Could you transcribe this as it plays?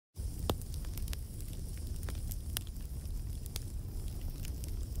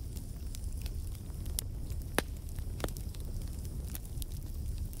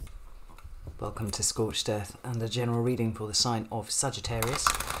Welcome to Scorched Earth and a general reading for the sign of Sagittarius,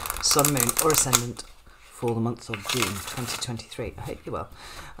 Sun, Moon or Ascendant for the month of June 2023. I hope you're well.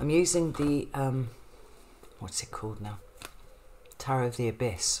 I'm using the, what's it called now? Tarot of the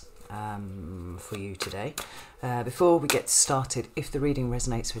Abyss for you today. Before we get started, if the reading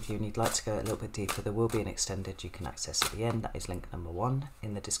resonates with you and you'd like to go a little bit deeper, there will be an extended you can access at the end. That is link number 1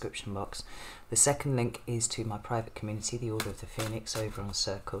 in the description box. The second link is to my private community, the Order of the Phoenix, over on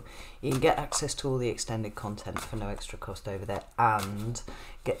Circle. You can get access to all the extended content for no extra cost over there and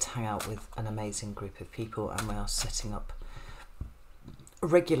get to hang out with an amazing group of people, and we are setting up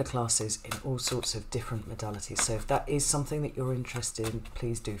regular classes in all sorts of different modalities. So if that is something that you're interested in,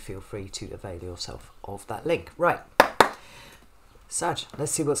 please do feel free to avail yourself of that link. Right, Sag,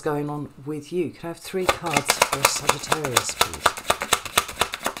 let's see what's going on with you. Can I have 3 cards for Sagittarius, please?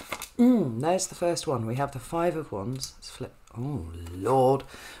 There's the first one. We have the 5 of Wands. Let's flip. Oh, Lord.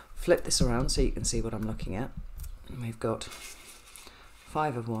 Flip this around so you can see what I'm looking at. And we've got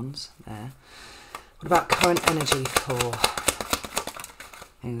 5 of Wands there. What about current energy for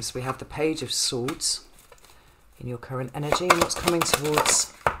things? We have the Page of Swords in your current energy. And what's coming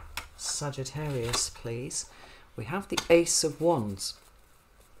towards Sagittarius, please? We have the Ace of Wands.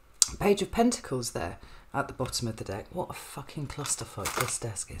 Page of Pentacles there at the bottom of the deck. What a fucking clusterfuck this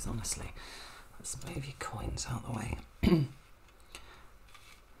desk is, honestly. Let's move your coins out the way.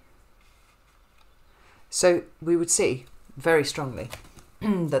 So we would see very strongly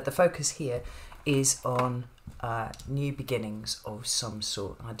that the focus here is on new beginnings of some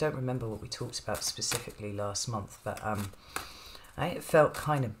sort. I don't remember what we talked about specifically last month, but it felt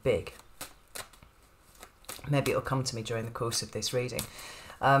kind of big. Maybe it'll come to me during the course of this reading.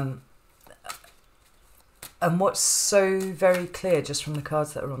 And what's so very clear just from the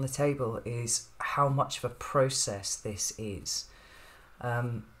cards that are on the table is how much of a process this is.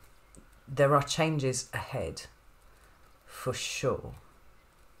 There are changes ahead, for sure.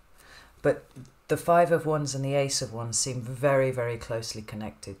 But the 5 of Wands and the Ace of Wands seem very, very closely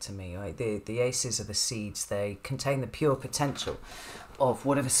connected to me. Right? The aces are the seeds. They contain the pure potential of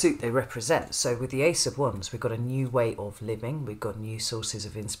whatever suit they represent. So with the Ace of Wands, we've got a new way of living. We've got new sources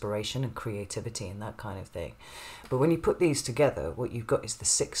of inspiration and creativity and that kind of thing. But when you put these together, what you've got is the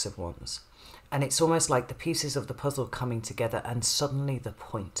 6 of Wands. And it's almost like the pieces of the puzzle coming together and suddenly the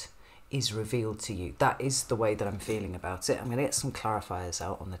point is revealed to you. That is the way that I'm feeling about it. I'm going to get some clarifiers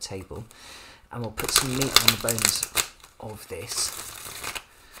out on the table and we'll put some meat on the bones of this.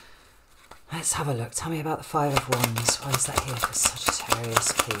 Let's have a look. Tell me about the 5 of Wands. Why is that here for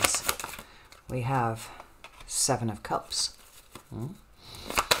Sagittarius, please? We have 7 of Cups.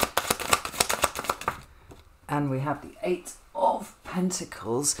 And we have the 8 of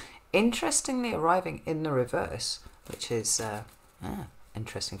Pentacles. Interestingly arriving in the reverse, which is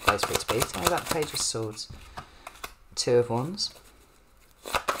interesting place for it to be. Tell me about the Page of Swords. 2 of Wands.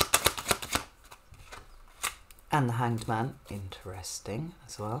 And the Hanged Man. Interesting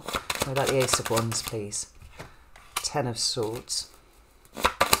as well. What about the Ace of Wands, please? 10 of Swords.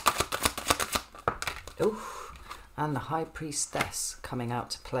 Oof. And the High Priestess coming out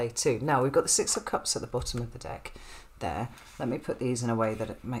to play too. Now, we've got the 6 of Cups at the bottom of the deck there. Let me put these in a way that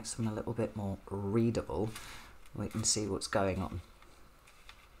it makes them a little bit more readable. We can see what's going on.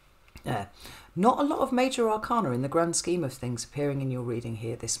 Not a lot of major arcana in the grand scheme of things appearing in your reading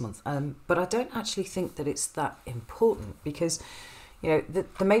here this month, but I don't actually think that it's that important because, you know,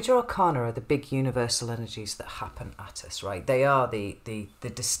 the major arcana are the big universal energies that happen at us, right? They are the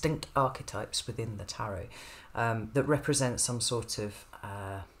distinct archetypes within the tarot that represent some sort of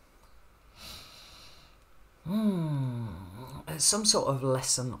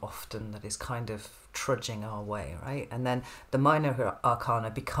lesson often that is kind of trudging our way, right? And then the minor arcana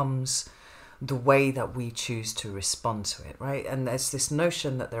becomes the way that we choose to respond to it, right? And there's this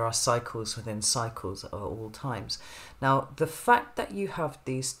notion that there are cycles within cycles at all times. Now, the fact that you have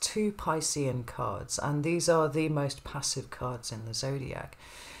these 2 Piscean cards, and these are the most passive cards in the zodiac,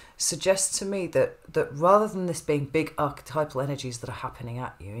 suggests to me that rather than this being big archetypal energies that are happening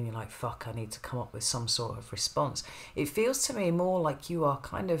at you and you're like, fuck, I need to come up with some sort of response, it feels to me more like you are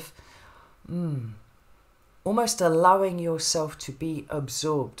kind of almost allowing yourself to be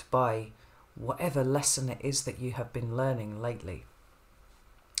absorbed by whatever lesson it is that you have been learning lately.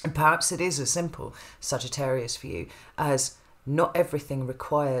 And perhaps it is as simple, Sagittarius, for you, as not everything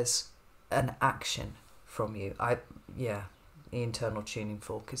requires an action from you. The internal tuning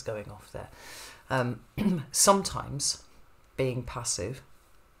fork is going off there. Sometimes being passive,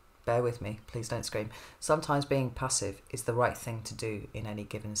 bear with me, please don't scream. Sometimes being passive is the right thing to do in any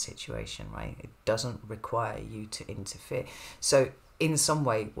given situation, right? It doesn't require you to interfere. So in some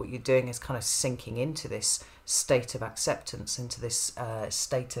way, what you're doing is kind of sinking into this state of acceptance, into this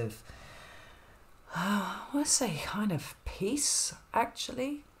state of, let's say, kind of peace,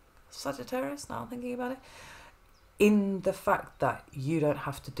 actually, Sagittarius, now I'm thinking about it, in the fact that you don't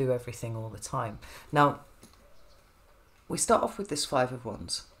have to do everything all the time. Now, we start off with this Five of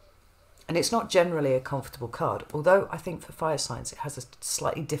Wands, and it's not generally a comfortable card, although I think for fire signs it has a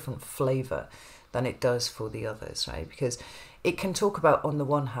slightly different flavour than it does for the others, right? Because it can talk about, on the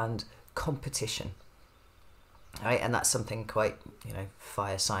one hand, competition, right? And that's something quite,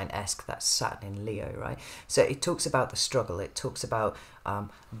 fire sign-esque. That's Saturn in Leo, right? So it talks about the struggle. It talks about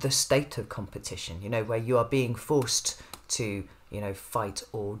the state of competition, where you are being forced to, fight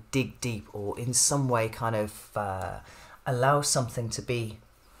or dig deep, or in some way kind of allow something to be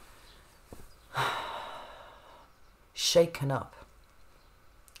shaken up,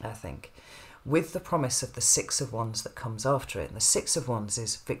 I think, with the promise of the Six of Wands that comes after it. And the Six of Wands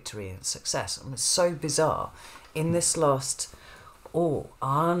is victory and success. And it's so bizarre. In this last,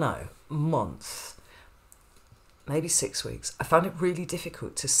 month, maybe 6 weeks, I found it really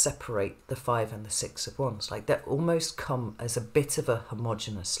difficult to separate the Five and the Six of Wands. Like, they almost come as a bit of a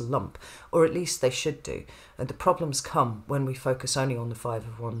homogeneous lump, or at least they should do. And the problems come when we focus only on the Five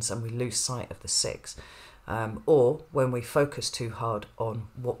of Wands and we lose sight of the Six. Or when we focus too hard on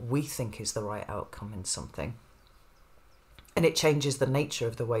what we think is the right outcome in something. And it changes the nature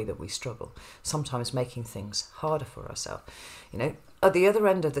of the way that we struggle, sometimes making things harder for ourselves. At the other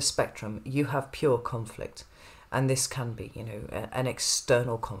end of the spectrum, you have pure conflict. And this can be, an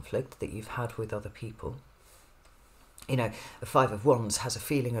external conflict that you've had with other people. The Five of Wands has a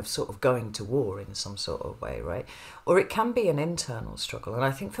feeling of sort of going to war in some sort of way, right? Or it can be an internal struggle. And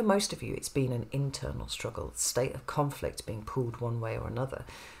I think for most of you, it's been an internal struggle, state of conflict, being pulled one way or another.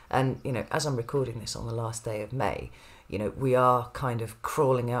 And, as I'm recording this on the last day of May, we are kind of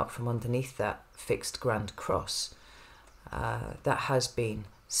crawling out from underneath that fixed grand cross that has been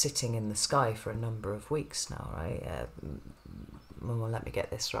sitting in the sky for a number of weeks now, right? Well, let me get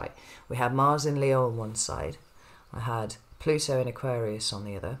this right. We had Mars in Leo on one side. I had Pluto in Aquarius on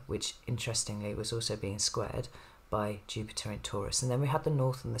the other, which interestingly was also being squared by Jupiter in Taurus. And then we had the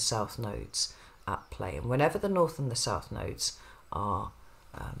North and the South nodes at play. And whenever the North and the South nodes are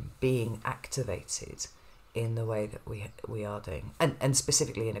being activated in the way that we are doing, and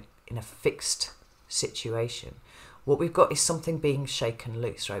specifically in a fixed situation, what we've got is something being shaken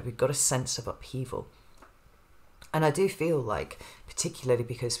loose, right? We've got a sense of upheaval. And I do feel like, particularly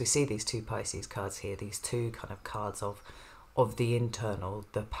because we see these two Pisces cards here, these two kind of cards of the internal,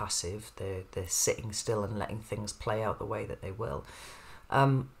 the passive, the sitting still and letting things play out the way that they will.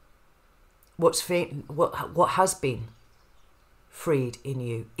 What has been freed in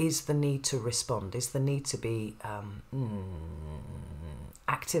you is the need to respond, is the need to be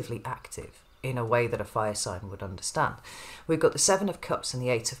actively active in a way that a fire sign would understand. We've got the Seven of Cups and the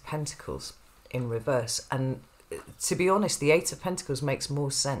Eight of Pentacles in reverse, and to be honest, the Eight of Pentacles makes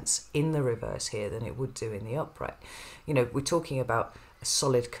more sense in the reverse here than it would do in the upright. We're talking about a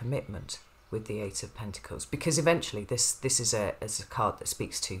solid commitment with the Eight of Pentacles, because eventually this is a card that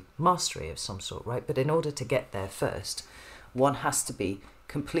speaks to mastery of some sort, right? But in order to get there first, one has to be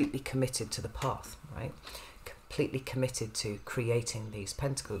completely committed to the path, right? Completely committed to creating these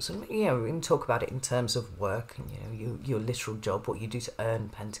pentacles. And we can talk about it in terms of work and your literal job, what you do to earn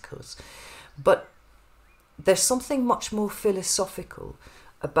pentacles. But there's something much more philosophical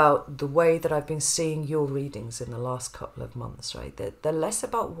about the way that I've been seeing your readings in the last couple of months, right? They're less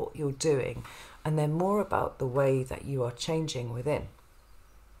about what you're doing, and they're more about the way that you are changing within.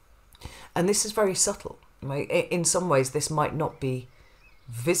 And this is very subtle, right? In some ways, this might not be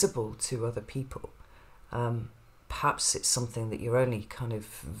visible to other people. Perhaps it's something that you're only kind of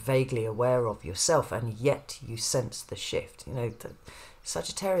vaguely aware of yourself, and yet you sense the shift. The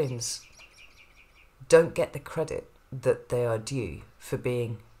Sagittarians don't get the credit that they are due for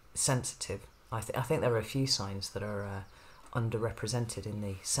being sensitive. I think there are a few signs that are underrepresented in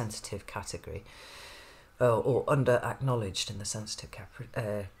the sensitive category, or under-acknowledged in the sensitive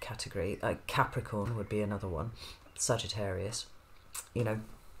category. Capricorn would be another one, Sagittarius.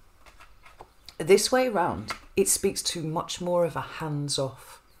 This way round, it speaks to much more of a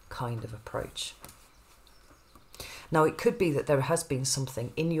hands-off kind of approach. Now, it could be that there has been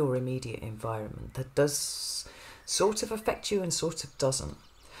something in your immediate environment that does sort of affect you and sort of doesn't.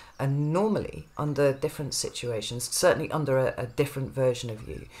 And normally, under different situations, certainly under a different version of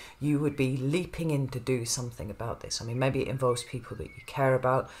you, you would be leaping in to do something about this. I mean, maybe it involves people that you care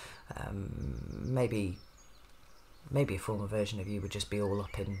about. Maybe a former version of you would just be all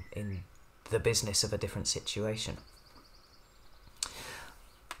up in the business of a different situation.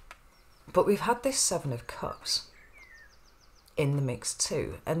 But we've had this Seven of Cups in the mix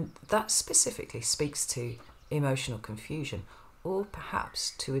too, and that specifically speaks to emotional confusion, or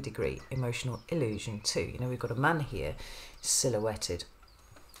perhaps to a degree emotional illusion too. You know, we've got a man here silhouetted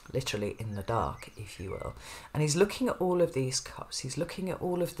literally in the dark, if you will, and he's looking at all of these cups, he's looking at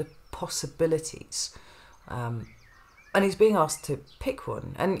all of the possibilities, and he's being asked to pick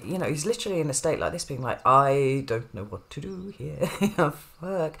one, and you know, he's literally in a state like this, being like, I don't know what to do here.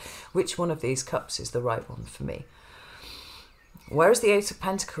 Fuck, which one of these cups is the right one for me? Whereas the Eight of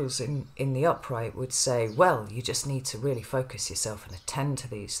Pentacles in the upright would say, well, you just need to really focus yourself and attend to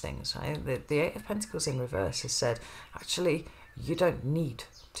these things, right? The Eight of Pentacles in reverse has said, actually, you don't need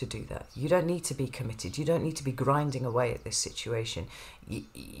to do that. You don't need to be committed. You don't need to be grinding away at this situation.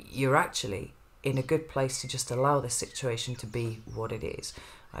 You're actually in a good place to just allow this situation to be what it is.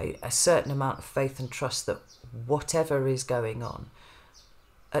 A certain amount of faith and trust that whatever is going on,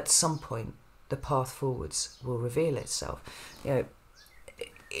 at some point, the path forwards will reveal itself. You know,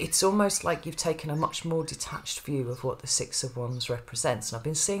 it's almost like you've taken a much more detached view of what the Six of Wands represents. And I've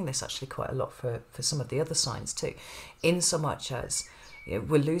been seeing this actually quite a lot for some of the other signs too, in so much as, you know,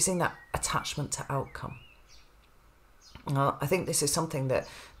 we're losing that attachment to outcome. I think this is something that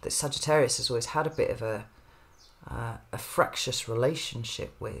Sagittarius has always had a bit of a fractious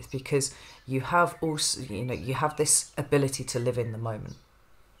relationship with, because you have also, you know, you have this ability to live in the moment.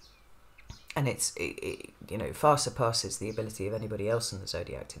 And it you know, far surpasses the ability of anybody else in the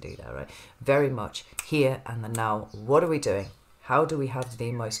zodiac to do that, right? Very much here and the now. What are we doing? How do we have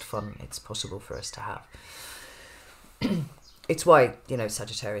the most fun it's possible for us to have? It's why, you know,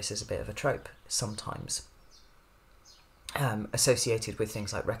 Sagittarius is a bit of a trope sometimes, associated with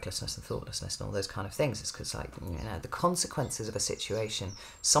things like recklessness and thoughtlessness and all those kind of things. It's because, like, you know, the consequences of a situation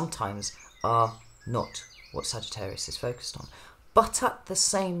sometimes are not what Sagittarius is focused on. But at the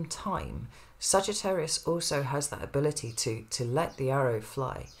same time, Sagittarius also has that ability to let the arrow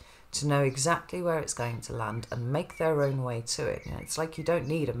fly, to know exactly where it's going to land and make their own way to it. You know, it's like you don't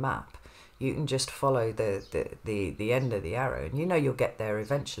need a map. You can just follow the end of the arrow, and you know you'll get there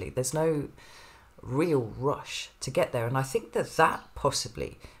eventually. There's no real rush to get there. And I think that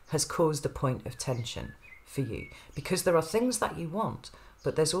possibly has caused a point of tension for you, because there are things that you want,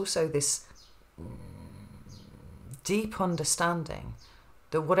 but there's also this deep understanding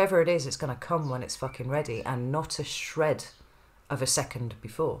that whatever it is, it's going to come when it's fucking ready, and not a shred of a second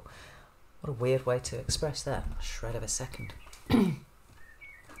before. What a weird way to express that, a shred of a second.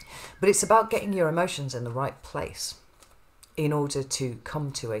 But it's about getting your emotions in the right place in order to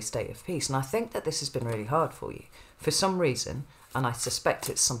come to a state of peace. And I think that this has been really hard for you for some reason, and I suspect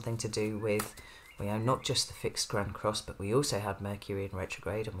it's something to do with, you know, not just the fixed Grand Cross, but we also had Mercury in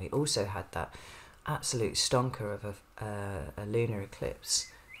retrograde, and we also had that absolute stonker of a lunar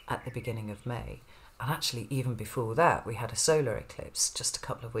eclipse at the beginning of May. And actually, even before that, we had a solar eclipse just a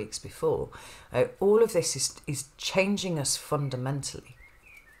couple of weeks before. All of this is changing us fundamentally.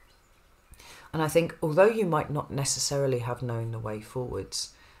 And I think, although you might not necessarily have known the way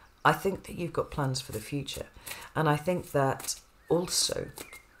forwards, I think that you've got plans for the future. And I think that also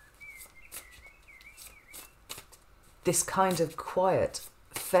this kind of quiet,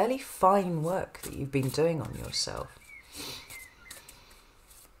 fairly fine work that you've been doing on yourself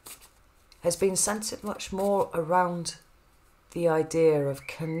has been centered much more around the idea of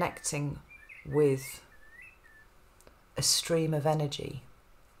connecting with a stream of energy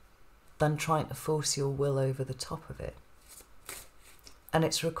than trying to force your will over the top of it. And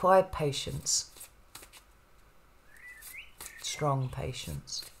it's required patience, strong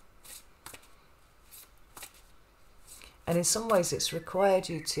patience. And in some ways it's required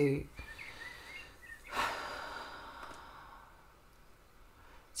you to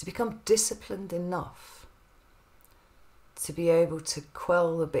become disciplined enough to be able to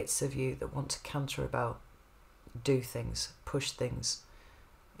quell the bits of you that want to canter about, do things, push things,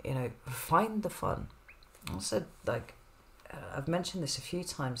 you know, find the fun. Also, like, I've mentioned this a few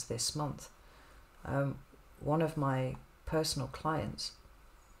times this month. One of my personal clients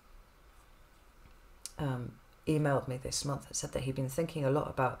emailed me this month and said that he'd been thinking a lot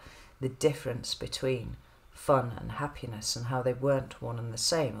about the difference between fun and happiness and how they weren't one and the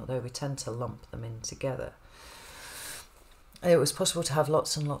same, although we tend to lump them in together. And it was possible to have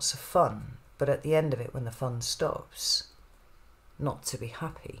lots and lots of fun, but at the end of it, when the fun stops, not to be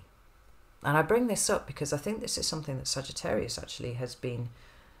happy. And I bring this up because I think this is something that Sagittarius actually has been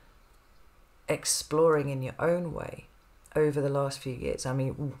exploring in your own way over the last few years. I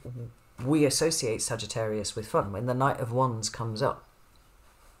mean, we associate Sagittarius with fun. When the Knight of Wands comes up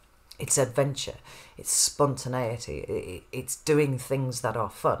It's adventure, it's spontaneity, it's doing things that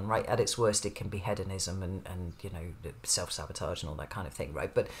are fun, right? At its worst, it can be hedonism and you know, self-sabotage and all that kind of thing,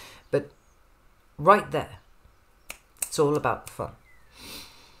 right? But right there, it's all about the fun.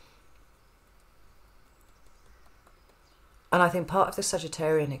 And I think part of the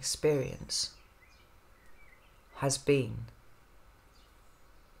Sagittarian experience has been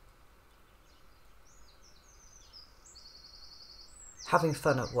having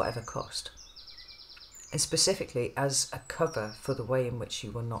fun at whatever cost. And specifically as a cover for the way in which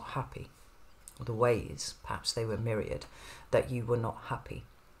you were not happy. Or the ways, perhaps they were myriad, that you were not happy.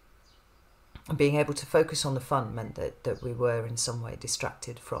 And being able to focus on the fun meant that we were in some way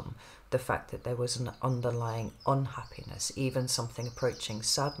distracted from the fact that there was an underlying unhappiness, even something approaching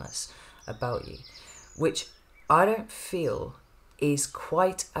sadness about you, which I don't feel is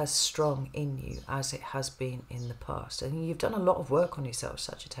quite as strong in you as it has been in the past. And you've done a lot of work on yourself,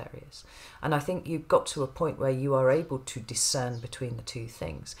 Sagittarius. And I think you've got to a point where you are able to discern between the two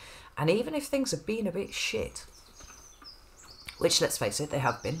things. And even if things have been a bit shit, which, let's face it, they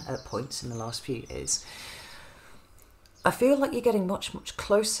have been at points in the last few years, I feel like you're getting much, much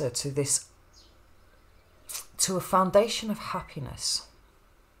closer to this, to a foundation of happiness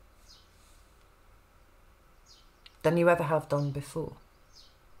than you ever have done before.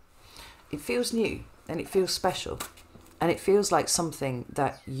 It feels new and it feels special and it feels like something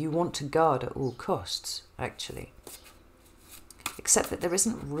that you want to guard at all costs, actually. Except that there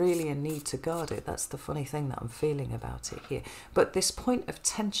isn't really a need to guard it. That's the funny thing that I'm feeling about it here. But this point of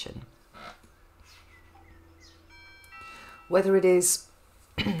tension, whether it is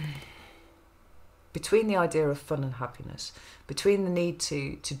between the idea of fun and happiness, between the need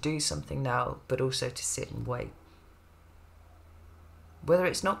to do something now, but also to sit and wait, whether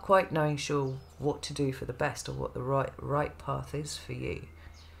it's not quite knowing sure what to do for the best or what the right path is for you,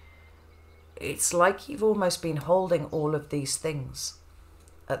 it's like you've almost been holding all of these things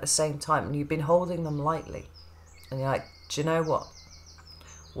at the same time, and you've been holding them lightly. And you're like, do you know what?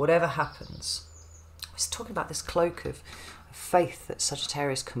 Whatever happens, I was talking about this cloak of faith that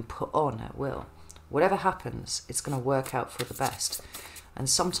Sagittarius can put on at will. Whatever happens, it's going to work out for the best. And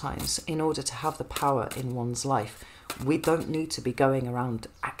sometimes, in order to have the power in one's life, we don't need to be going around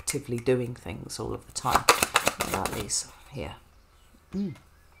actively doing things all of the time. At least here.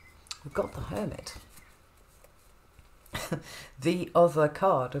 We've got the Hermit. The other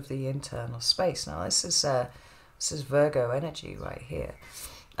card of the internal space. Now this is Virgo energy right here.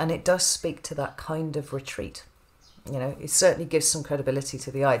 And it does speak to that kind of retreat. You know, it certainly gives some credibility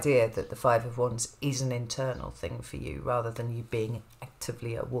to the idea that the Five of Wands is an internal thing for you, rather than you being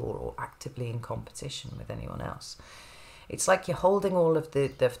actively at war or actively in competition with anyone else. It's like you're holding all of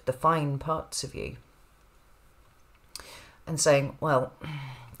the fine parts of you and saying, well,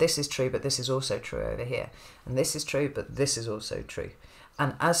 this is true, but this is also true over here. And this is true, but this is also true.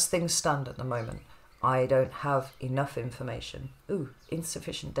 And as things stand at the moment, I don't have enough information.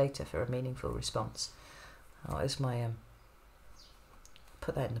 Insufficient data for a meaningful response. Oh, it's my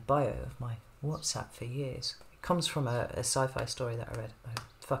put that in the bio of my WhatsApp for years. It comes from a sci-fi story that I read. I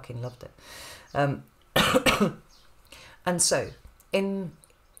fucking loved it. And so,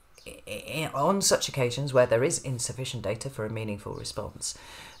 on such occasions where there is insufficient data for a meaningful response,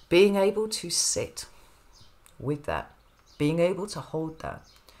 being able to sit with that, being able to hold that,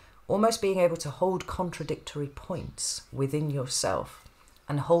 almost being able to hold contradictory points within yourself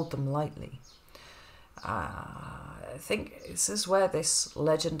and hold them lightly. I think this is where this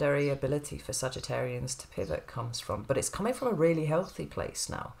legendary ability for Sagittarians to pivot comes from, but it's coming from a really healthy place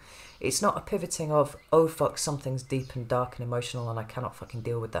now. It's not a pivoting of, oh fuck, something's deep and dark and emotional and I cannot fucking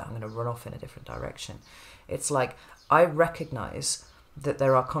deal with that, I'm going to run off in a different direction. It's like, I recognise that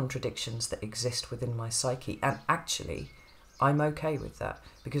there are contradictions that exist within my psyche, and actually I'm okay with that,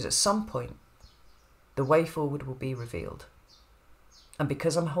 because at some point the way forward will be revealed, and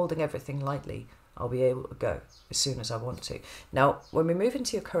because I'm holding everything lightly, I'll be able to go as soon as I want to. Now, when we move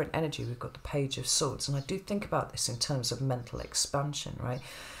into your current energy, we've got the Page of Swords, and I do think about this in terms of mental expansion, right?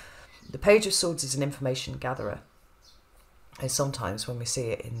 The Page of Swords is an information gatherer, and sometimes when we see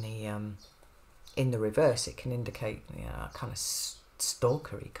it in the reverse, it can indicate, you know, a kind of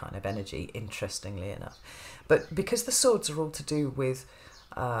stalkery kind of energy, interestingly enough. But because the swords are all to do with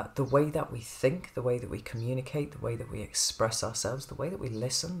the way that we think, the way that we communicate, the way that we express ourselves, the way that we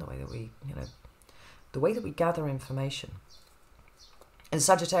listen, the way that we, you know, the way that we gather information. And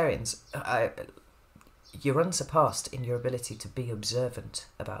Sagittarians, you're unsurpassed in your ability to be observant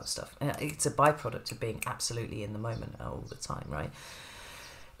about stuff. And it's a byproduct of being absolutely in the moment all the time, right?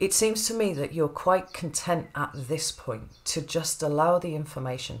 It seems to me that you're quite content at this point to just allow the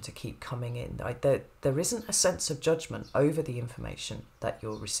information to keep coming in. Like there isn't a sense of judgment over the information that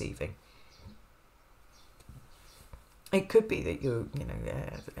you're receiving. It could be that your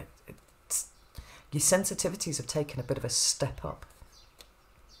sensitivities have taken a bit of a step up.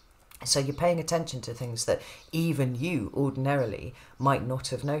 So you're paying attention to things that even you ordinarily might not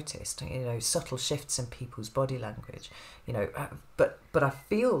have noticed. Subtle shifts in people's body language. But I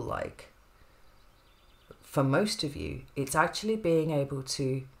feel like for most of you, it's actually being able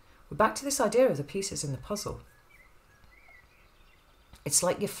to. We're back to this idea of the pieces in the puzzle. It's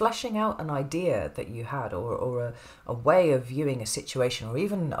like you're fleshing out an idea that you had, or a way of viewing a situation, or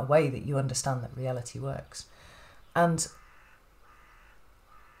even a way that you understand that reality works, and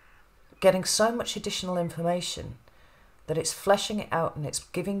getting so much additional information that it's fleshing it out and it's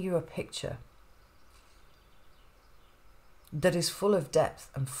giving you a picture that is full of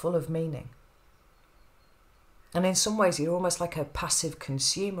depth and full of meaning. And in some ways you're almost like a passive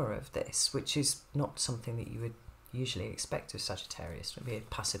consumer of this, which is not something that you would usually expect of Sagittarius, to be a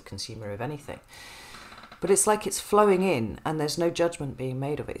passive consumer of anything. But it's like it's flowing in and there's no judgment being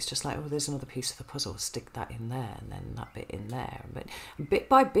made of it. It's just like, oh, there's another piece of the puzzle, stick that in there, and then that bit in there. But bit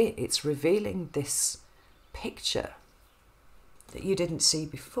by bit, it's revealing this picture that you didn't see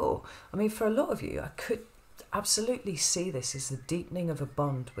before. I mean, for a lot of you, I could absolutely see this as the deepening of a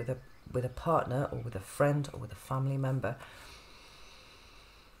bond with a partner, or with a friend, or with a family member.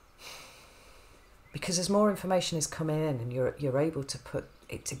 Because as more information is coming in and you're able to put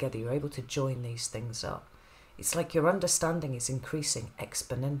it together, you're able to join these things up. It's like your understanding is increasing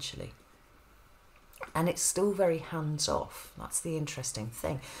exponentially. And it's still very hands-off. That's the interesting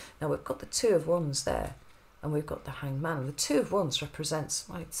thing. Now we've got the Two of Wands there, and we've got the Hanged Man. And the Two of Wands represents,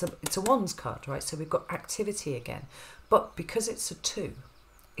 well, it's a Wands card, right? So we've got activity again. But because it's a 2,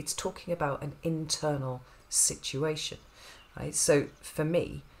 it's talking about an internal situation, right? So for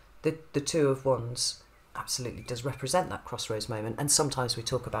me, the Two of Wands absolutely does represent that crossroads moment, and sometimes we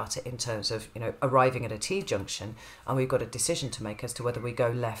talk about it in terms of arriving at a T-junction and we've got a decision to make as to whether we go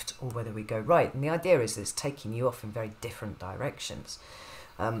left or whether we go right, and the idea is that it's taking you off in very different directions,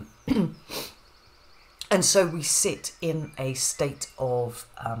 and so we sit in a state of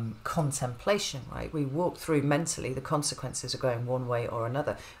contemplation, right? We walk through mentally the consequences of going one way or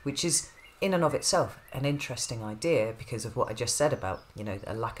another, which is in and of itself an interesting idea because of what I just said about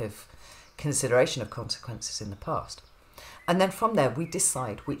a lack of consideration of consequences in the past. And then from there we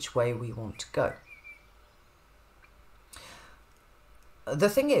decide which way we want to go. The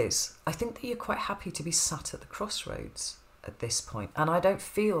thing is, I think that you're quite happy to be sat at the crossroads at this point, and I don't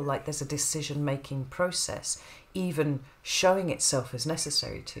feel like there's a decision-making process even showing itself as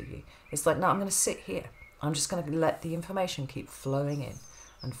necessary to you. It's like, no, I'm going to sit here. I'm just going to let the information keep flowing in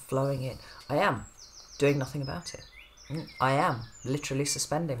and flowing in. I am doing nothing about it. I am literally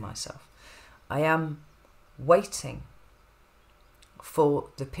suspending myself. I am waiting for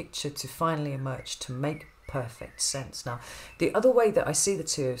the picture to finally emerge, to make perfect sense. Now, the other way that I see the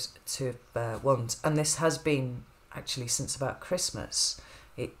Two of Wands, and this has been actually since about Christmas,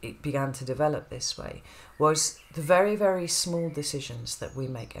 it began to develop this way, was the very, very small decisions that we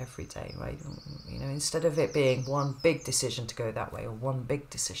make every day, right? Instead of it being one big decision to go that way or one big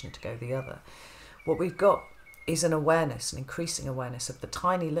decision to go the other, what we've got is an awareness, an increasing awareness of the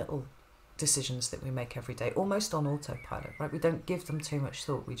tiny little decisions that we make every day, almost on autopilot, right? We don't give them too much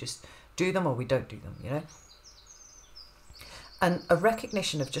thought. We just do them or we don't do them, And a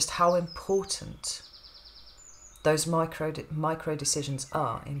recognition of just how important those micro decisions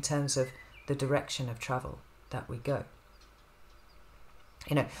are in terms of the direction of travel that we go.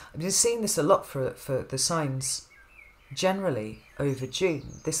 I've been seeing this a lot for the signs generally over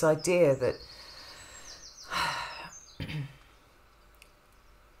June. This idea that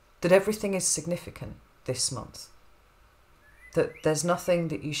that everything is significant this month. That there's nothing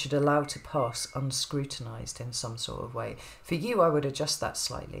that you should allow to pass unscrutinised in some sort of way. For you, I would adjust that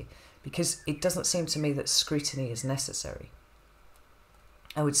slightly, because it doesn't seem to me that scrutiny is necessary.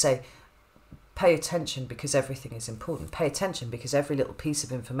 I would say, pay attention because everything is important. Pay attention because every little piece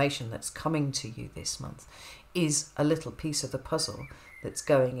of information that's coming to you this month is a little piece of the puzzle that's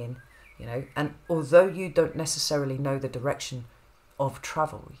going in, And although you don't necessarily know the direction of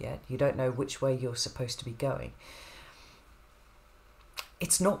travel yet, you don't know which way you're supposed to be going,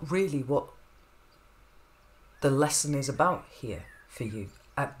 it's not really what the lesson is about here for you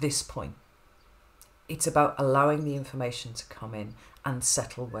at this point. It's about allowing the information to come in and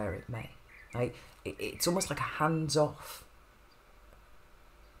settle where it may, right? It's almost like a hands-off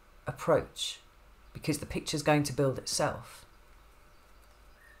approach, because the picture's going to build itself.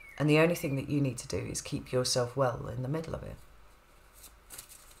 And the only thing that you need to do is keep yourself well in the middle of it.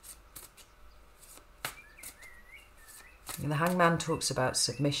 And the Hangman talks about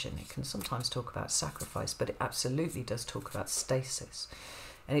submission. It can sometimes talk about sacrifice, but it absolutely does talk about stasis.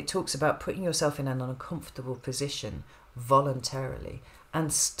 And it talks about putting yourself in an uncomfortable position voluntarily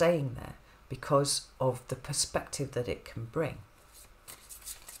and staying there because of the perspective that it can bring.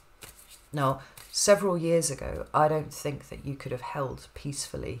 Now, several years ago, I don't think that you could have held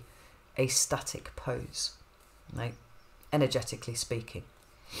peacefully a static pose, right? Energetically speaking.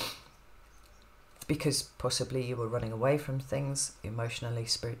 Because possibly you were running away from things, emotionally,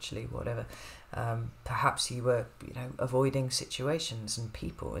 spiritually, whatever. Perhaps you were, avoiding situations and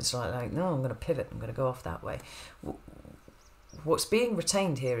people. It's like, no, I'm going to pivot. I'm going to go off that way. What's being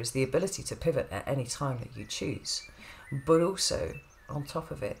retained here is the ability to pivot at any time that you choose. But also, on top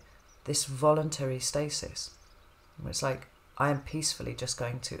of it, this voluntary stasis. Where it's like, I am peacefully just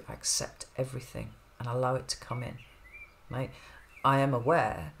going to accept everything and allow it to come in. Right? I am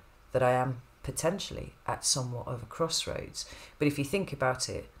aware that I am potentially at somewhat of a crossroads. But if you think about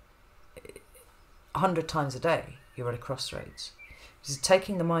it, 100 times a day, you're at a crossroads. This is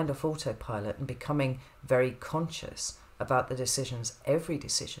taking the mind off autopilot and becoming very conscious about the decisions, every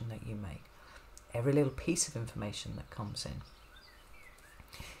decision that you make, every little piece of information that comes in.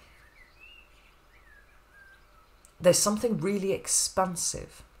 There's something really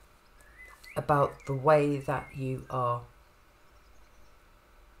expansive about the way that you are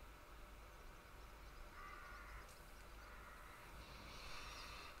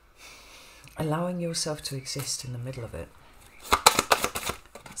allowing yourself to exist in the middle of it.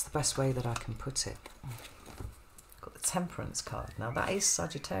 That's the best way that I can put it. Got the Temperance card. Now that is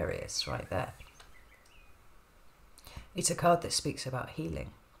Sagittarius right there. It's a card that speaks about healing.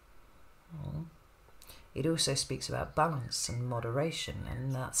 It also speaks about balance and moderation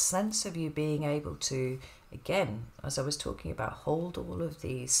and that sense of you being able to, again, as I was talking about, hold all of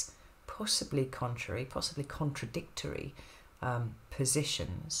these possibly contrary, possibly contradictory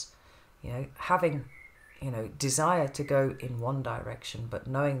positions. Having, desire to go in one direction, but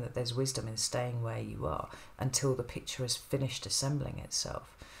knowing that there's wisdom in staying where you are until the picture has finished assembling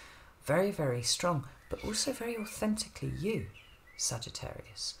itself. Very, very strong, but also very authentically you,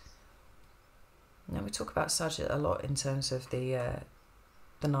 Sagittarius. Now we talk about Sagitt a lot in terms of the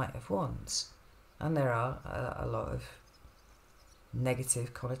Knight of Wands, and there are a lot of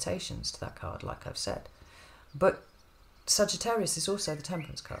negative connotations to that card, like I've said. But Sagittarius is also the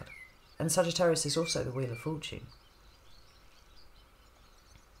Temperance card. And Sagittarius is also the Wheel of Fortune.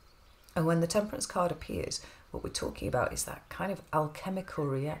 And when the Temperance card appears, what we're talking about is that kind of alchemical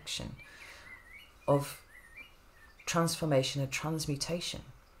reaction of transformation and transmutation,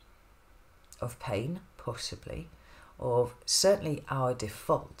 of pain, possibly, of certainly our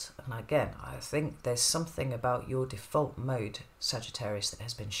default. And again, I think there's something about your default mode, Sagittarius, that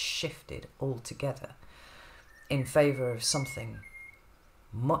has been shifted altogether in favour of something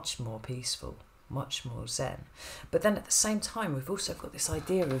much more peaceful, much more zen. But then at the same time, we've also got this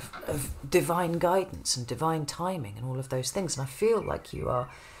idea of divine guidance and divine timing and all of those things. And I feel like you are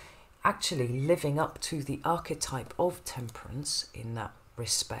actually living up to the archetype of temperance in that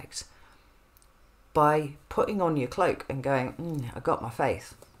respect by putting on your cloak and going, I got my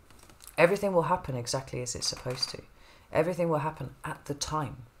faith. Everything will happen exactly as it's supposed to. Everything will happen at the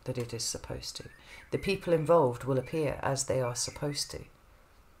time that it is supposed to. The people involved will appear as they are supposed to.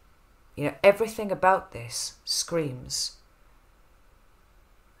 Everything about this screams,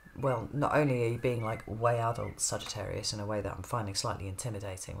 well, not only are you being like way adult Sagittarius in a way that I'm finding slightly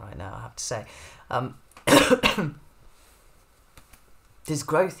intimidating right now, I have to say, there's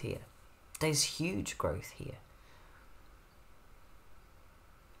growth here. There's huge growth here.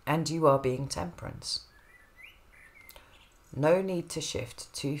 And you are being temperance. No need to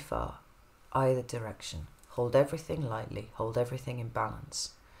shift too far either direction. Hold everything lightly. Hold everything in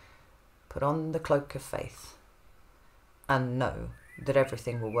balance. Put on the cloak of faith and know that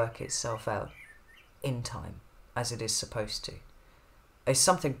everything will work itself out in time as it is supposed to. There's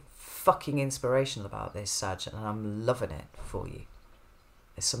something fucking inspirational about this, Sag, and I'm loving it for you.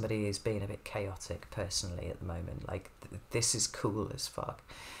 As somebody who's being a bit chaotic personally at the moment, like this is cool as fuck.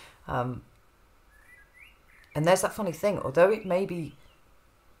 And there's that funny thing, although it may be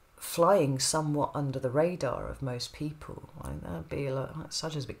flying somewhat under the radar of most people, like that'd be a lot.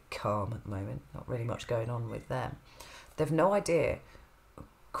 Sag is a bit calm at the moment, not really much going on with them. They've no idea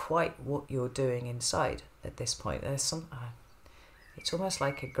quite what you're doing inside at this point. There's some, it's almost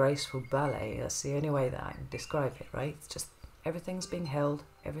like a graceful ballet. That's the only way that I can describe it, right? It's just everything's being held,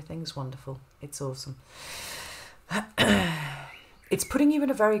 everything's wonderful, it's awesome. it's putting you in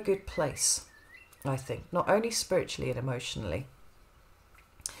a very good place, I think, not only spiritually and emotionally,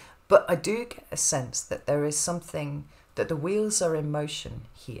 but I do get a sense that there is something, that the wheels are in motion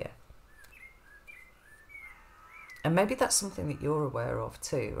here. And maybe that's something that you're aware of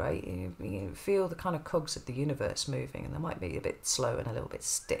too, right? You feel the kind of cogs of the universe moving, and they might be a bit slow and a little bit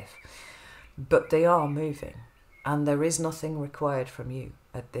stiff, but they are moving, and there is nothing required from you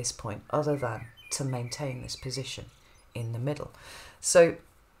at this point other than to maintain this position in the middle. So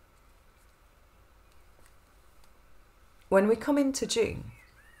when we come into June,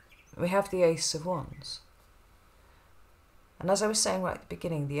 we have the Ace of Wands. And as I was saying right at the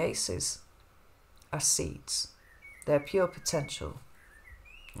beginning, the aces are seeds. They're pure potential,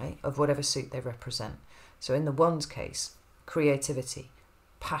 right, of whatever suit they represent. So in the Wands case, creativity,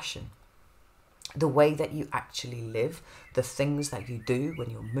 passion, the way that you actually live, the things that you do when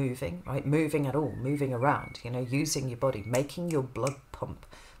you're moving, right, moving at all, moving around, you know, using your body, making your blood pump,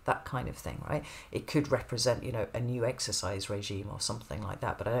 that kind of thing, right? It could represent, you know, a new exercise regime or something like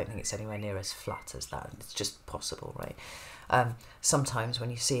that, but I don't think it's anywhere near as flat as that. It's just possible, right? Sometimes when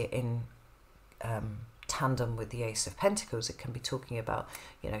you see it in tandem with the Ace of Pentacles, it can be talking about,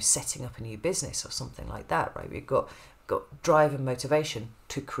 you know, setting up a new business or something like that, right? We've got drive and motivation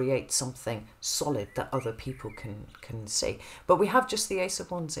to create something solid that other people can see. But we have just the Ace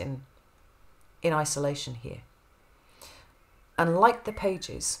of Wands in isolation here. And like the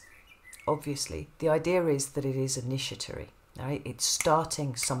pages, obviously, the idea is that it is initiatory, right? It's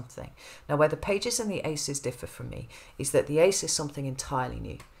starting something. Now, where the pages and the aces differ from me is that the ace is something entirely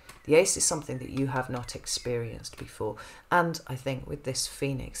new. The ace is something that you have not experienced before. And I think with this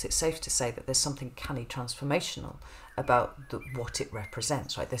Phoenix, it's safe to say that there's something canny transformational about what it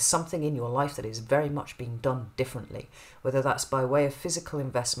represents, right? There's something in your life that is very much being done differently, whether that's by way of physical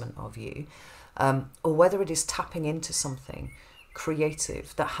investment of you, or whether it is tapping into something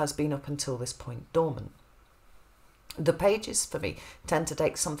creative that has been up until this point dormant. The pages for me tend to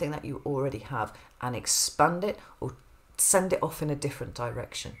take something that you already have and expand it or send it off in a different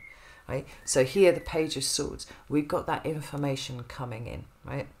direction, right? So here, the Page of Swords, we've got that information coming in,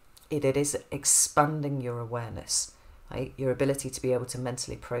 right? It is expanding your awareness, right? Your ability to be able to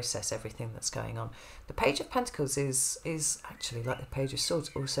mentally process everything that's going on. The Page of Pentacles is actually, like the Page of Swords,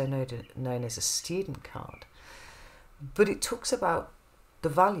 also known as a student card. But it talks about the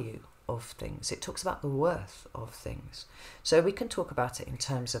value of things. It talks about the worth of things. So we can talk about it in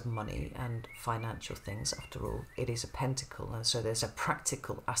terms of money and financial things. After all, it is a pentacle, and so there's a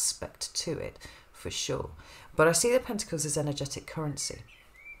practical aspect to it for sure. But I see the pentacles as energetic currency.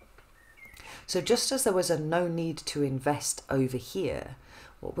 So just as there was a no need to invest over here,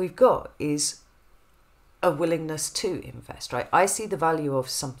 what we've got is a willingness to invest, right? I see the value of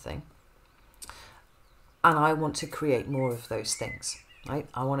something, and I want to create more of those things, right?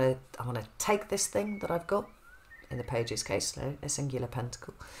 I want to take this thing that I've got, in the Page's case, a singular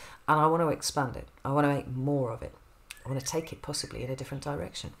pentacle, and I want to expand it. I want to make more of it. I want to take it possibly in a different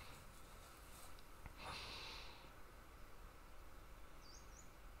direction.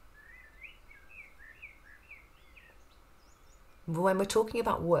 When we're talking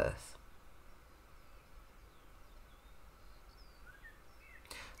about worth,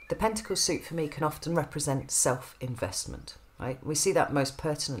 the pentacle suit for me can often represent self-investment, right? We see that most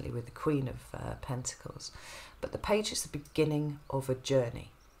pertinently with the Queen of Pentacles. But the Page is the beginning of a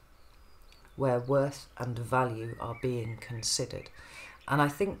journey where worth and value are being considered. And I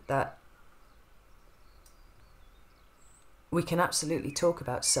think that we can absolutely talk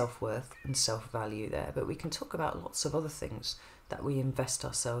about self-worth and self-value there, but we can talk about lots of other things that we invest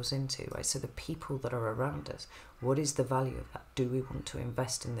ourselves into, right? So the people that are around us, what is the value of that? Do we want to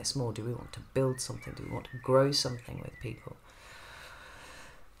invest in this more? Do we want to build something? Do we want to grow something with people?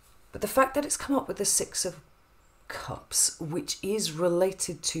 But the fact that it's come up with the Six of Cups, which is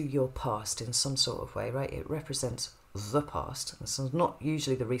related to your past in some sort of way, right? It represents the past. And so it's not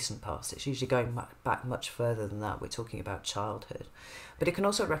usually the recent past. It's usually going back much further than that. We're talking about childhood. But it can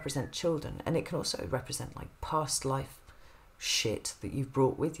also represent children, and it can also represent like past life shit that you've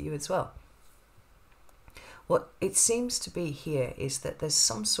brought with you as well. What it seems to be here is that there's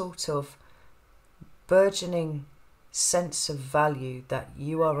some sort of burgeoning sense of value that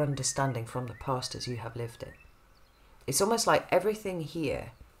you are understanding from the past as you have lived it. It's almost like everything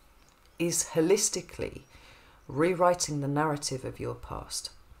here is holistically rewriting the narrative of your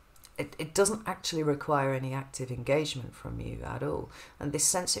past. It doesn't actually require any active engagement from you at all. And this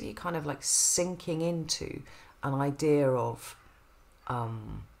sense of you kind of like sinking into an idea of,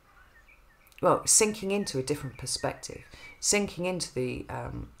 sinking into a different perspective, sinking into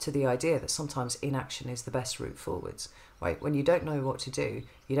the idea that sometimes inaction is the best route forwards, right? When you don't know what to do,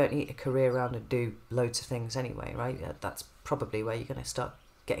 you don't need to career around and do loads of things anyway, right? That's probably where you're going to start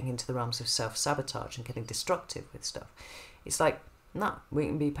getting into the realms of self-sabotage and getting destructive with stuff. It's like, no, we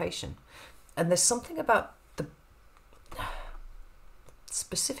can be patient. And there's something about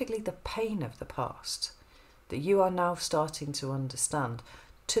specifically the pain of the past that you are now starting to understand,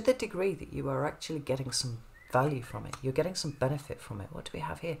 to the degree that you are actually getting some value from it. You're getting some benefit from it. What do we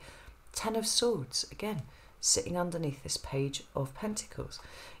have here? 10 of Swords, again, sitting underneath this Page of Pentacles.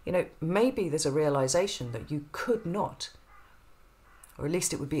 You know, maybe there's a realization that you could not, or at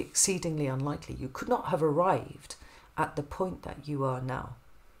least it would be exceedingly unlikely, you could not have arrived at the point that you are now,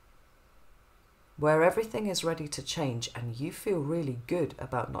 where everything is ready to change and you feel really good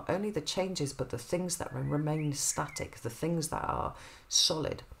about not only the changes but the things that remain static, the things that are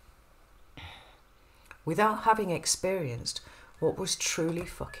solid, without having experienced what was truly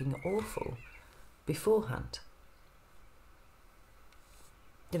fucking awful beforehand.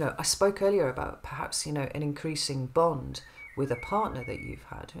 You know, I spoke earlier about perhaps, you know, an increasing bond with a partner that you've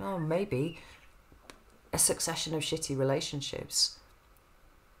had. Oh, maybe a succession of shitty relationships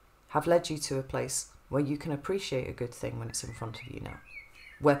have led you to a place where you can appreciate a good thing when it's in front of you now,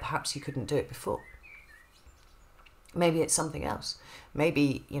 where perhaps you couldn't do it before. Maybe it's something else.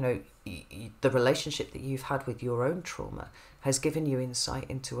 Maybe, you know, the relationship that you've had with your own trauma has given you insight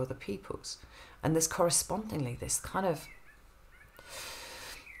into other people's. And there's correspondingly this kind of...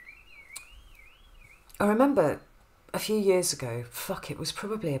 I remember a few years ago, it was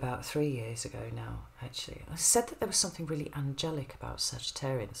probably about 3 years ago now, actually, I said that there was something really angelic about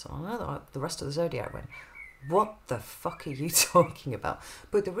Sagittarians. And I know the rest of the zodiac went, what the fuck are you talking about?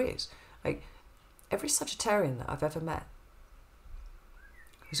 But there is. Like, every Sagittarian that I've ever met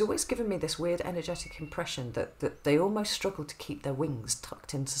has always given me this weird energetic impression that they almost struggle to keep their wings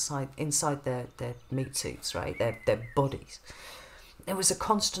tucked inside their meat suits, right? Their bodies. There was a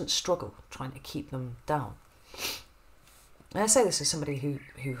constant struggle trying to keep them down. And I say this as somebody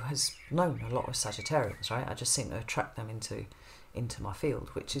who has known a lot of Sagittarians, right? I just seem to attract them into my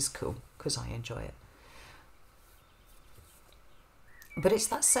field, which is cool because I enjoy it. But it's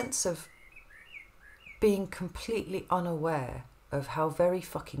that sense of being completely unaware of how very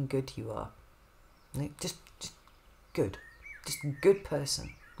fucking good you are. Like, just good. Just a good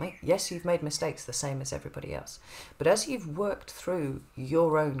person. Right? Yes, you've made mistakes the same as everybody else. But as you've worked through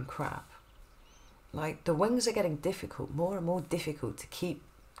your own crap, like, the wings are getting difficult, more and more difficult to keep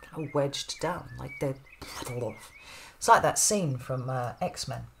kind of wedged down. Like, they're... It's like that scene from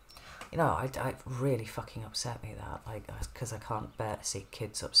X-Men. You know, it really fucking upset me, that, like, because I can't bear to see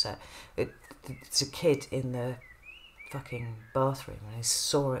kids upset. It's a kid in the fucking bathroom and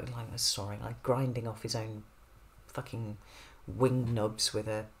he's like grinding off his own fucking wing nubs with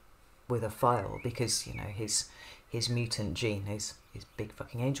a file because, you know, his mutant gene, his big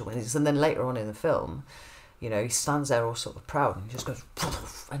fucking angel wings. And then later on in the film, you know, he stands there all sort of proud and he just goes,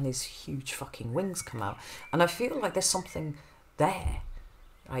 and his huge fucking wings come out. And I feel like there's something there,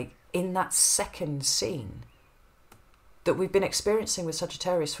 like, in that second scene that we've been experiencing with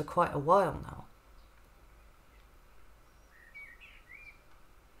Sagittarius for quite a while now.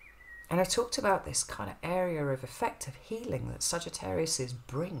 And I talked about this kind of area of effect of healing that Sagittariuses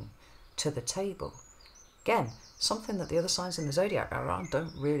bring to the table. Again, something that the other signs in the zodiac around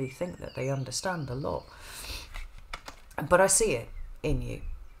don't really think that they understand a lot. But I see it in you.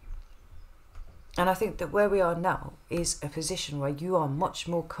 And I think that where we are now is a position where you are much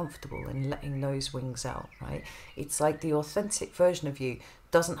more comfortable in letting those wings out, right? It's like the authentic version of you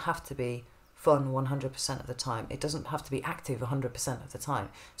doesn't have to be fun 100% of the time. It doesn't have to be active 100% of the time.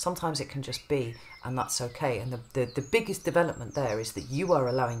 Sometimes it can just be, and that's okay. And the biggest development there is that you are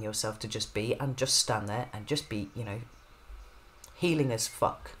allowing yourself to just be and just stand there and just be, you know, healing as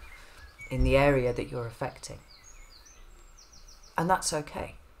fuck in the area that you're affecting. And that's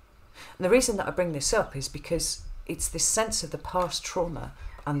okay. And the reason that I bring this up is because it's this sense of the past trauma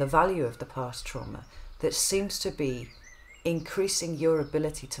and the value of the past trauma that seems to be increasing your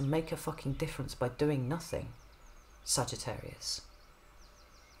ability to make a fucking difference by doing nothing, Sagittarius.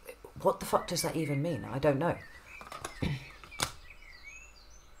 What the fuck does that even mean? I don't know.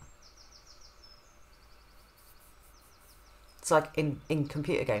 It's like in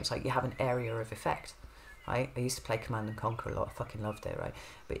computer games, like you have an area of effect, right? I used to play Command and Conquer a lot. I fucking loved it, right?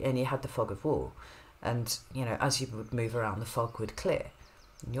 And you had the fog of war, and, you know, as you would move around, the fog would clear.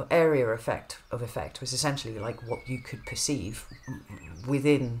 And your area of effect was essentially like what you could perceive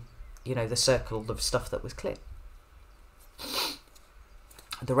within, you know, the circle of stuff that was clear.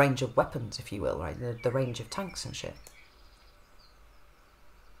 The range of weapons, if you will, right? The range of tanks and shit.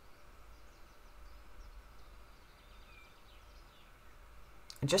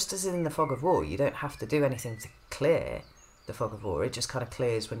 And just as in the fog of war, you don't have to do anything to clear the fog of war. It just kind of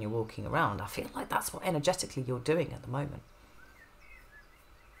clears when you're walking around. I feel like that's what energetically you're doing at the moment.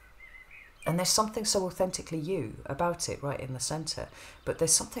 And there's something so authentically you about it right in the centre. But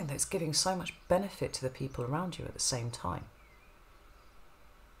there's something that's giving so much benefit to the people around you at the same time.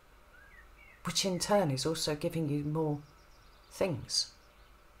 Which in turn is also giving you more things.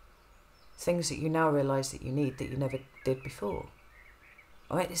 Things that you now realise that you need that you never did before.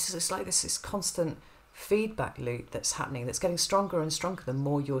 Right? It's like this constant feedback loop that's happening, that's getting stronger and stronger the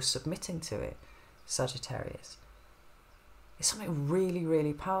more you're submitting to it, Sagittarius. There's something really,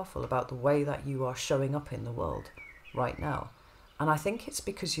 really powerful about the way that you are showing up in the world right now. And I think it's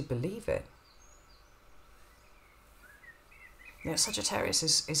because you believe it. You know, Sagittarius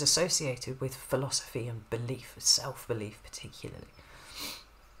is associated with philosophy and belief, self-belief particularly.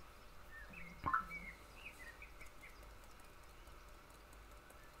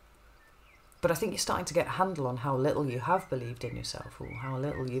 But I think you're starting to get a handle on how little you have believed in yourself, or how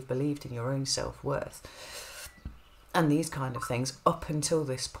little you've believed in your own self-worth. And these kind of things up until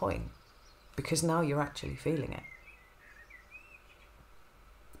this point. Because now you're actually feeling it.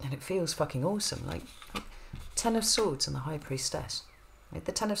 And it feels fucking awesome. Like Ten of Swords and the High Priestess. Like,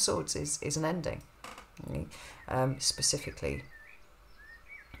 the Ten of Swords is an ending. Specifically,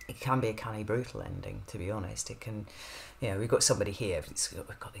 it can be a canny, brutal ending, to be honest. It can, you know, we've got somebody here,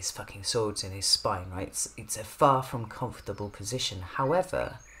 we've got these fucking swords in his spine, right? It's a far from comfortable position.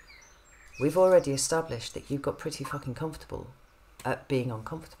 However, we've already established that you've got pretty fucking comfortable at being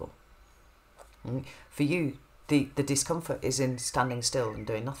uncomfortable. For you, the discomfort is in standing still and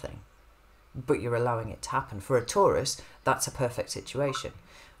doing nothing, but you're allowing it to happen. For a Taurus, that's a perfect situation,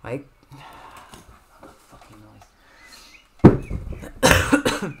 right?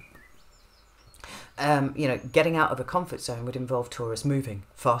 You know, getting out of a comfort zone would involve Taurus moving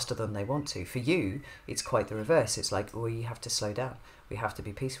faster than they want to. For you, it's quite the reverse. It's like, well, you have to slow down. We have to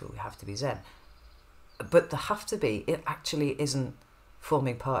be peaceful. We have to be zen. But the have to be, it actually isn't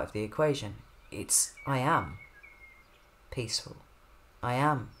forming part of the equation. It's, I am peaceful. I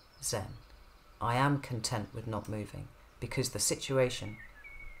am zen. I am content with not moving because the situation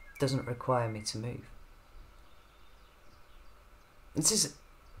doesn't require me to move. This is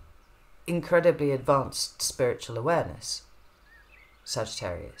incredibly advanced spiritual awareness,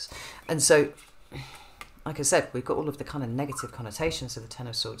 Sagittarius. And so, like I said, we've got all of the kind of negative connotations of the Ten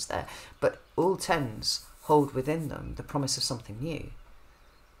of Swords there, but all tens hold within them the promise of something new.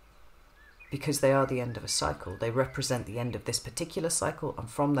 Because they are the end of a cycle. They represent the end of this particular cycle, and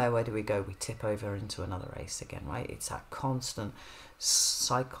from there, where do we go? We tip over into another race again, right? It's that constant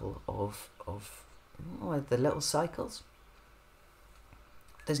cycle of the little cycles.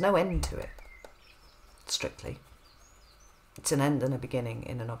 There's no end to it, strictly. It's an end and a beginning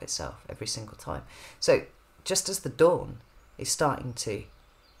in and of itself, every single time. So, just as the dawn is starting to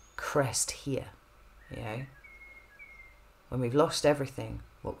crest here, you know, when we've lost everything,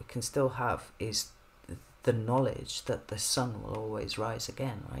 what we can still have is the knowledge that the sun will always rise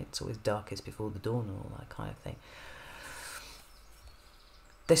again, right? It's always darkest before the dawn and all that kind of thing.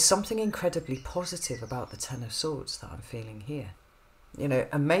 There's something incredibly positive about the Ten of Swords that I'm feeling here. You know,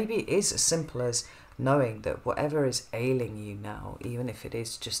 and maybe it is as simple as knowing that whatever is ailing you now, even if it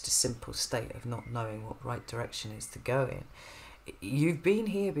is just a simple state of not knowing what right direction is to go in, you've been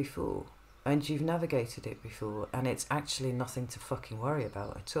here before and you've navigated it before, and it's actually nothing to fucking worry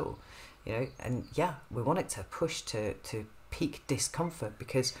about at all. You know, and yeah, we want it to push to peak discomfort,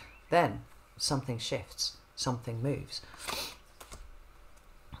 because then something shifts, something moves.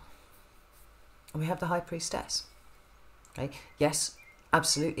 And we have the High Priestess. Okay? Yes,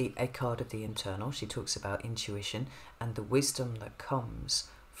 absolutely a card of the internal. She talks about intuition and the wisdom that comes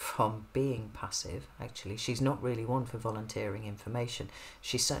from being passive. Actually, she's not really one for volunteering information.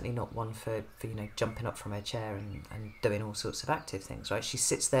 She's certainly not one for you know, jumping up from her chair and doing all sorts of active things, right? She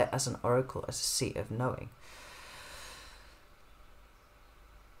sits there as an oracle, as a seat of knowing.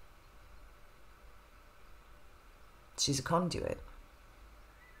 She's a conduit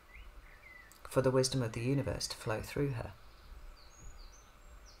for the wisdom of the universe to flow through her.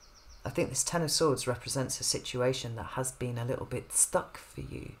 I think this Ten of Swords represents a situation that has been a little bit stuck for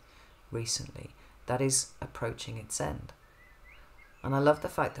you recently, that is approaching its end. And I love the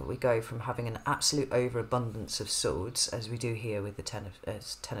fact that we go from having an absolute overabundance of swords, as we do here with the Ten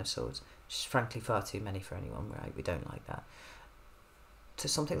of Swords, which is frankly far too many for anyone, right? We don't like that, to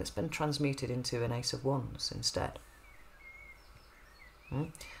something that's been transmuted into an Ace of Wands instead.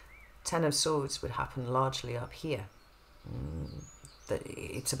 Ten of Swords would happen largely up here. That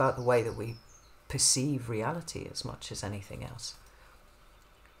it's about the way that we perceive reality as much as anything else.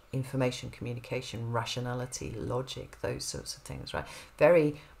 information, communication, rationality, logic, those sorts of things, right?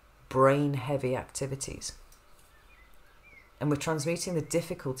 Very brain-heavy activities. And we're transmuting the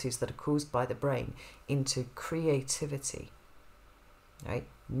difficulties that are caused by the brain into creativity, right?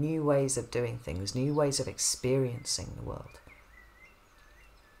 New ways of doing things, new ways of experiencing the world.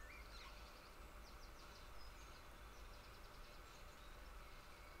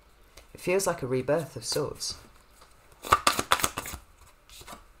 It feels like a rebirth of sorts.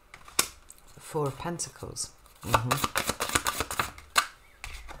 Four of Pentacles. And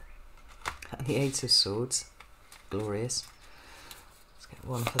the Eight of Swords. Glorious. Let's get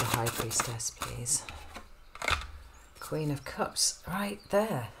one for the High Priestess, please. Queen of Cups, right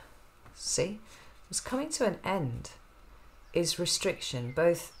there. See? What's coming to an end is restriction,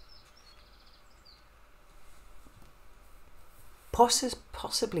 both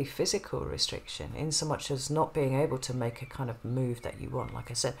possibly physical restriction, in so much as not being able to make a kind of move that you want. Like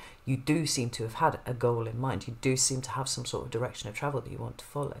I said, you do seem to have had a goal in mind. You do seem to have some sort of direction of travel that you want to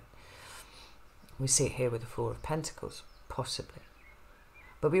follow. We see it here with the Four of Pentacles, possibly.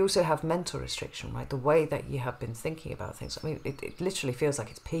 But we also have mental restriction, right? The way that you have been thinking about things. I mean, it literally feels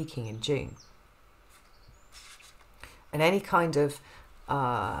like it's peaking in June. And any kind of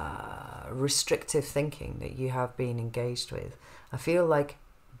restrictive thinking that you have been engaged with, I feel like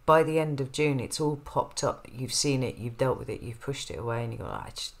by the end of June, it's all popped up. You've seen it, you've dealt with it, you've pushed it away, and you go,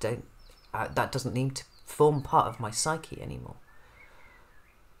 I just don't, that doesn't need to form part of my psyche anymore.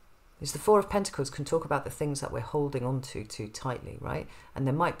 Because the Four of Pentacles can talk about the things that we're holding on to too tightly, right? And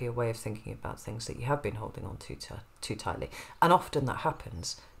there might be a way of thinking about things that you have been holding on to too tightly. And often that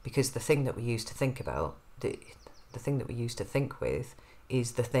happens because the thing that we use to think about, the thing that we use to think with,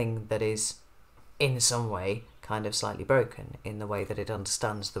 is the thing that is in some way kind of slightly broken in the way that it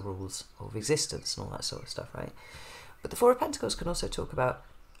understands the rules of existence and all that sort of stuff, right? But the Four of Pentacles can also talk about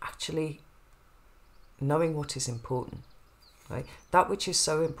actually knowing what is important, right? That which is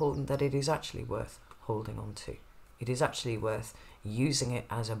so important that it is actually worth holding on to. It is actually worth using it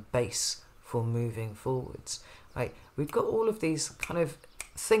as a base for moving forwards, right? We've got all of these kind of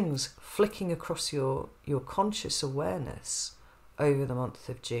things flicking across your conscious awareness over the month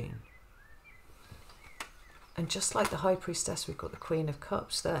of June. And just like the High Priestess, we've got the Queen of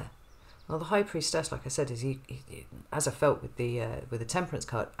Cups there. Well, the High Priestess, like I said, is as I felt with the Temperance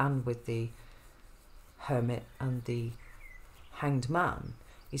card and with the Hermit and the Hanged Man,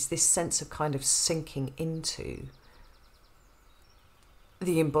 is this sense of kind of sinking into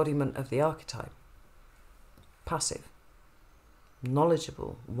the embodiment of the archetype. Passive,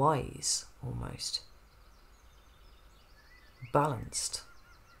 knowledgeable, wise, almost. Balanced.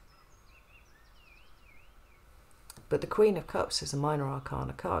 But the Queen of Cups is a minor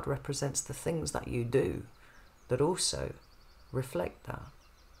arcana card, represents the things that you do that also reflect that.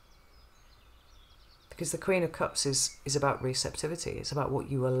 Because the Queen of Cups is about receptivity, it's about what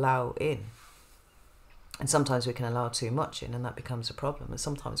you allow in. And sometimes we can allow too much in and that becomes a problem, and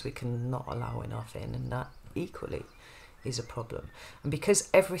sometimes we can not allow enough in and that equally is a problem. And because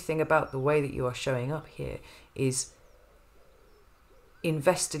everything about the way that you are showing up here is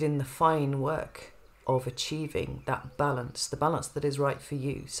invested in the fine work of achieving that balance, the balance that is right for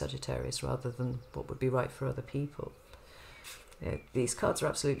you, Sagittarius, rather than what would be right for other people. You know, these cards are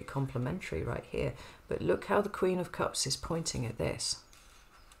absolutely complementary right here, but look how the Queen of Cups is pointing at this.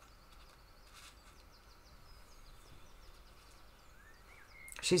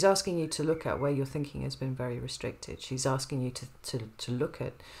 She's asking you to look at where your thinking has been very restricted. She's asking you to look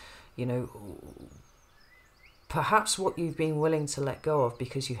at, you know, perhaps what you've been willing to let go of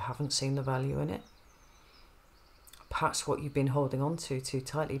because you haven't seen the value in it. Perhaps what you've been holding on to too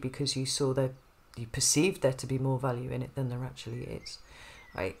tightly because you saw that you perceived there to be more value in it than there actually is.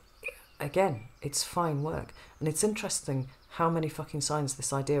 Right? Again, it's fine work. And it's interesting how many fucking signs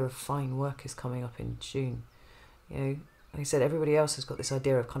this idea of fine work is coming up in June. You know, like I said, everybody else has got this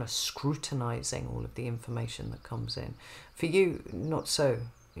idea of kind of scrutinizing all of the information that comes in. For you, not so.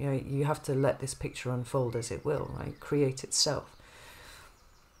 You know, you have to let this picture unfold as it will, right? Create itself.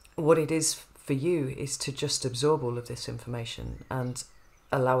 What it is for you is to just absorb all of this information and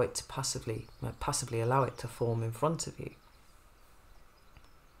allow it to passively allow it to form in front of you.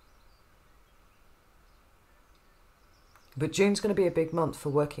 But June's going to be a big month for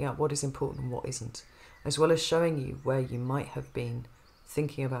working out what is important and what isn't, as well as showing you where you might have been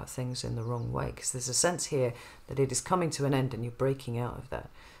thinking about things in the wrong way, because there's a sense here that it is coming to an end and you're breaking out of that.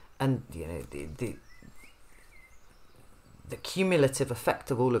 And you know, the cumulative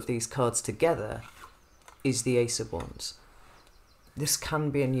effect of all of these cards together is the Ace of Wands. This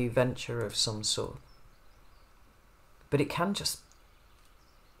can be a new venture of some sort, but it can just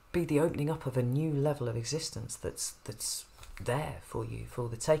be the opening up of a new level of existence that's there for you, for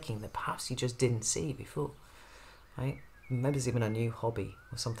the taking, that perhaps you just didn't see before, right? Maybe there's even a new hobby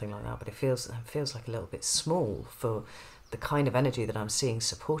or something like that, but it feels like a little bit small for the kind of energy that I'm seeing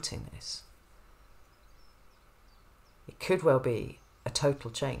supporting this. It could well be a total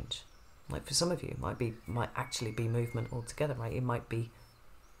change. Like for some of you, it might actually be movement altogether, right? It might be,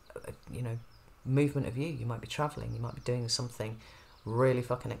 you know, movement of you. You might be traveling. You might be doing something really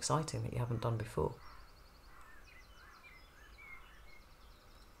fucking exciting that you haven't done before.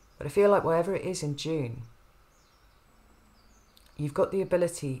 But I feel like wherever it is in June, you've got the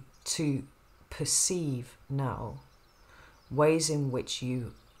ability to perceive now ways in which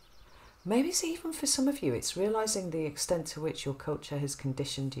you, maybe it's even for some of you, it's realising the extent to which your culture has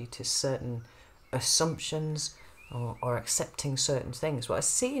conditioned you to certain assumptions or accepting certain things. What I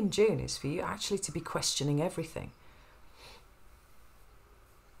see in June is for you actually to be questioning everything.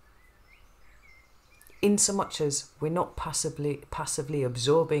 In so much as we're not passively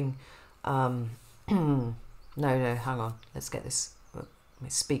absorbing, no, hang on, let's get this, let me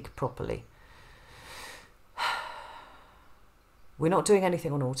speak properly. We're not doing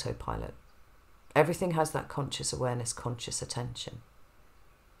anything on autopilot. Everything has that conscious awareness, conscious attention.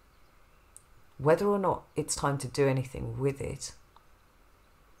 Whether or not it's time to do anything with it,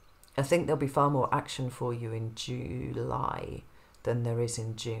 I think there'll be far more action for you in July than there is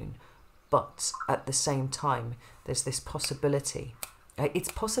in June. But at the same time, there's this possibility.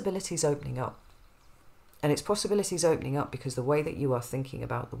 It's possibilities opening up. And it's possibilities opening up because the way that you are thinking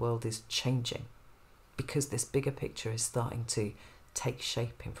about the world is changing. Because this bigger picture is starting to take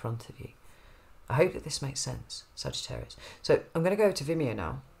shape in front of you. I hope that this makes sense, Sagittarius. So I'm going to go to Vimeo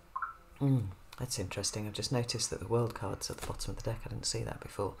now. That's interesting. I've just noticed that the world card's at the bottom of the deck. I didn't see that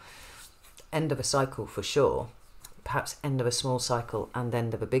before. End of a cycle for sure. Perhaps end of a small cycle and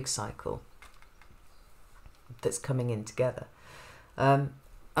end of a big cycle that's coming in together.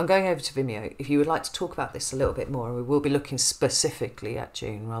 I'm going over to Vimeo. If you would like to talk about this a little bit more, and we will be looking specifically at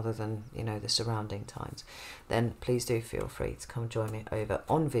June rather than, you know, the surrounding times, then please do feel free to come join me over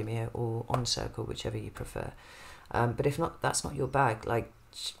on Vimeo or on Circle, whichever you prefer. But if not, that's not your bag, like,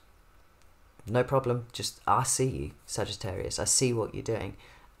 no problem. Just, I see you, Sagittarius. I see what you're doing,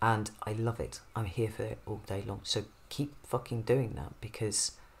 and I love it. I'm here for it all day long. So keep fucking doing that,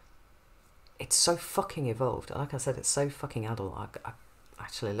 because it's so fucking evolved. Like I said, it's so fucking adult. I'm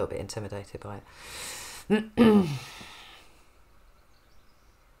actually a little bit intimidated by it. You're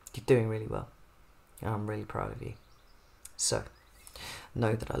doing really well. I'm really proud of you. So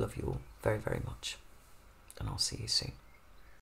know that I love you all very, very much. And I'll see you soon.